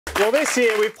Well, this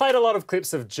year we've played a lot of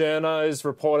clips of journos,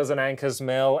 reporters and anchors,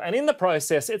 Mel, and in the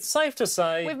process, it's safe to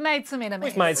say... We've made some enemies.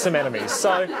 We've made some enemies.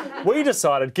 So we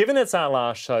decided, given it's our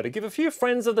last show, to give a few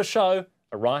friends of the show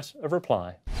a right of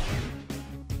reply.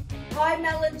 Hi,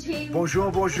 Mel and Tim.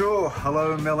 Bonjour, bonjour.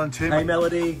 Hello, Mel and Tim. Hey,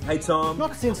 Melody. Hey, Tom.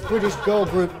 Not since British girl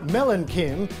group Mel and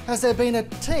Kim has there been a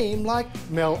team like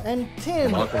Mel and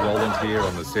Tim. Michael Rowland here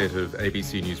on the set of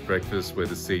ABC News Breakfast, where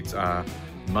the seats are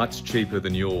much cheaper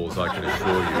than yours, I can assure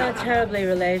you. Not terribly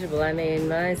relatable. I mean,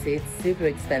 my seat's super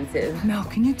expensive. Mel,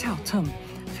 can you tell Tim,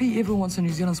 if he ever wants a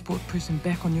New Zealand sport person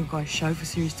back on your guys' show for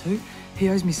Series 2, he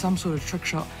owes me some sort of trick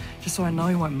shot, just so I know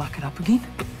he won't muck it up again?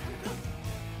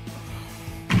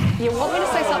 You want me to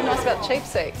say something nice about cheap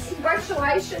seats?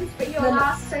 Congratulations for your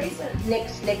last season.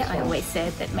 Next I always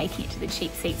said that making it to the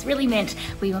cheap seats really meant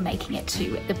we were making it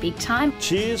to the big time.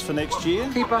 Cheers for next year.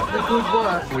 Keep up the good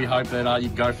work. We hope that you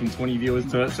go from 20 viewers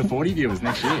to 40 viewers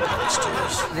next year.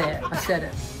 There, I said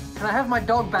it. Can I have my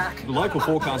dog back? The local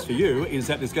forecast for you is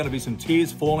that there's going to be some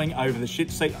tears falling over the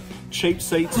cheap seats.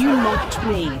 You mocked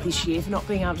me this year for not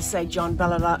being able to say John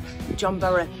Bella.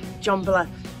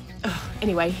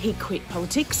 Anyway, he quit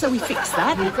politics, so we fixed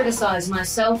that. I criticised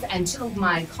myself and two of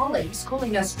my colleagues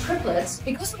calling us triplets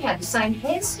because we had the same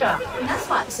hairstyle. And that's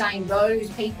like saying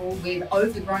those people with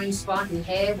overgrown spiky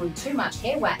hair with too much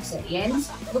hair wax at the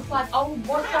ends look like old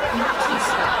washed up Nazi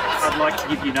stars. I'd like to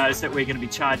give you notice that we're going to be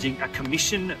charging a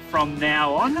commission from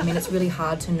now on. I mean, it's really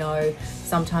hard to know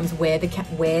sometimes where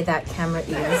that camera is.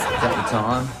 Is that the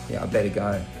time? Yeah, I better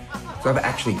go. So I've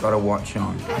actually got a watch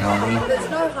on, you know what I mean? There's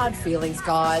no hard feelings,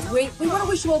 guys. We want to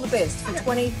wish you all the best for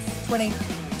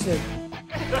 2022.